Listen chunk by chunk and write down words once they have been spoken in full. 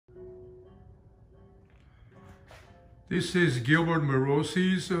This is Gilbert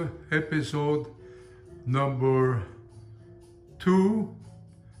Marosi's episode number 2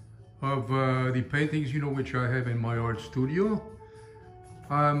 of the paintings, which I have in my art studio.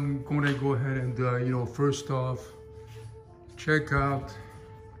 I'm going to go ahead and, first off, check out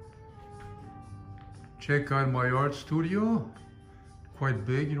my art studio. Quite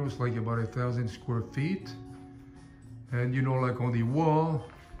big, it's like about 1,000 square feet. And, like on the wall,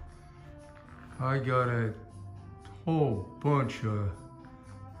 I got a whole bunch of,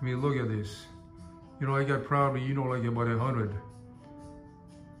 look at this. I got probably, like about 100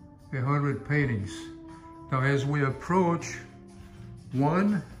 paintings. Now, as we approach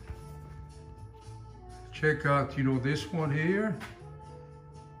one, check out, this one here.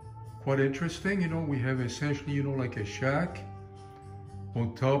 Quite interesting, we have essentially, like a shack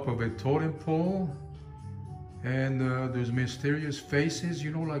on top of a totem pole. And there's mysterious faces,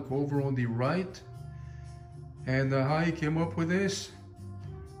 like over on the right. And how he came up with this,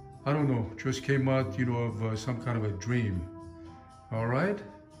 I don't know, just came out, of some kind of a dream. All right.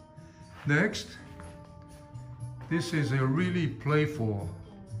 Next, this is a really playful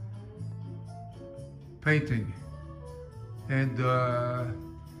painting. And the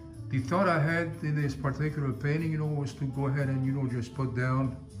thought I had in this particular painting, was to go ahead and, just put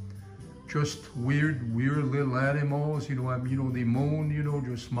down just weird little animals, the moon,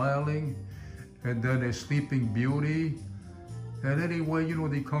 just smiling, and then a sleeping beauty. And anyway,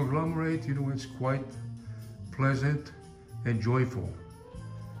 the conglomerate, it's quite pleasant and joyful.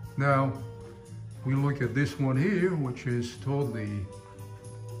 Now, we look at this one here, which is totally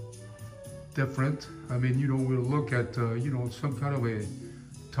different. We'll look at, some kind of a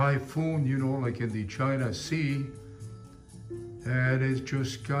typhoon, like in the China Sea. And it's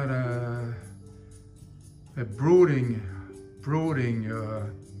just kind of a brooding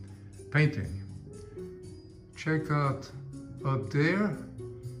painting. Check out up there,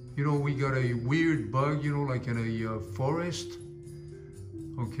 we got a weird bug, like in a forest.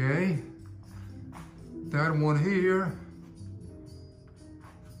 Okay. That one here,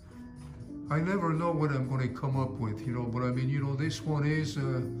 I never know what I'm going to come up with, but this one is, I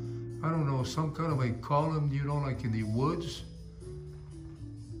don't know, some kind of a column, like in the woods.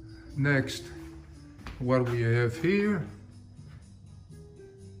 Next, what we have here,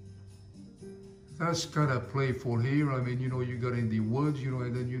 that's kind of playful here. You got in the woods,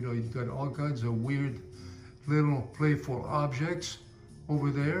 and then, you got all kinds of weird little playful objects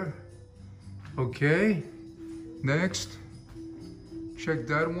over there. Okay, next, check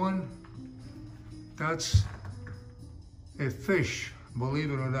that one. That's a fish,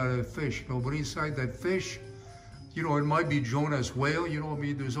 believe it or not, a fish. But inside that fish, it might be Jonah's whale,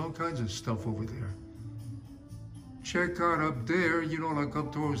 there's all kinds of stuff over there. Check out up there, like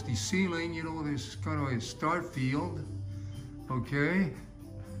up towards the ceiling, there's kind of a star field, okay?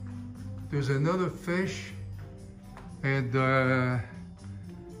 There's another fish, and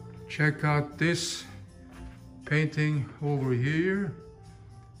check out this painting over here.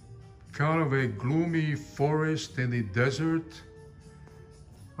 Kind of a gloomy forest in the desert.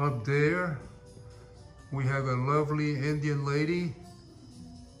 Up there, we have a lovely Indian lady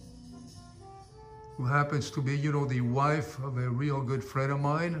who happens to be, the wife of a real good friend of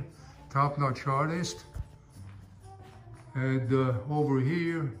mine, top-notch artist. And over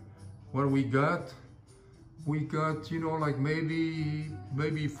here, what we got? We got, like maybe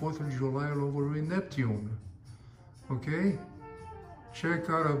 4th of July over in Neptune. Okay? Check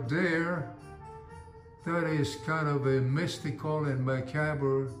out up there. That is kind of a mystical and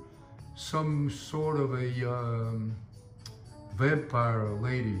macabre, some sort of a vampire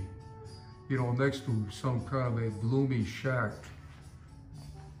lady, next to some kind of a gloomy shack.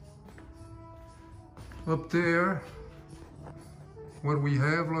 Up there, what we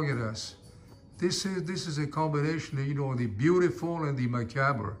have, look at us. This is a combination of, the beautiful and the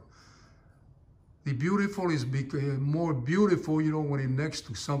macabre. The beautiful is more beautiful, when it's next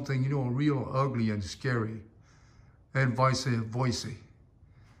to something, real ugly and scary, and vice versa.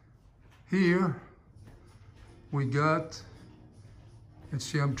 Here, we got, let's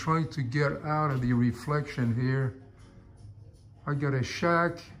see, I'm trying to get out of the reflection here. I got a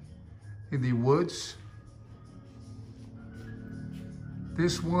shack in the woods.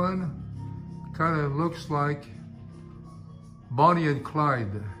 This one kind of looks like Bonnie and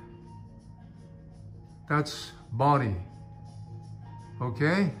Clyde. That's Bonnie,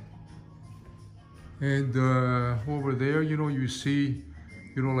 okay? And over there, you see,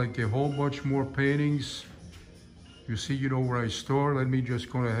 like a whole bunch more paintings. You see, where I store. Let me just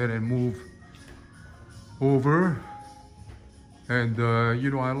go ahead and move over. And,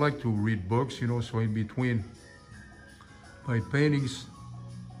 I like to read books, so in between my paintings.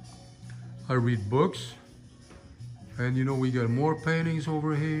 I read books, and you know, we got more paintings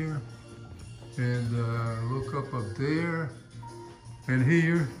over here, and look up there and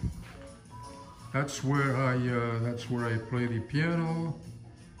here. That's where I play the piano.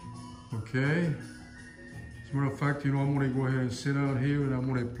 Okay. As a matter of fact, you know, I'm gonna go ahead and sit out here and I'm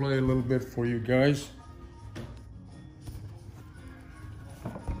gonna play a little bit for you guys.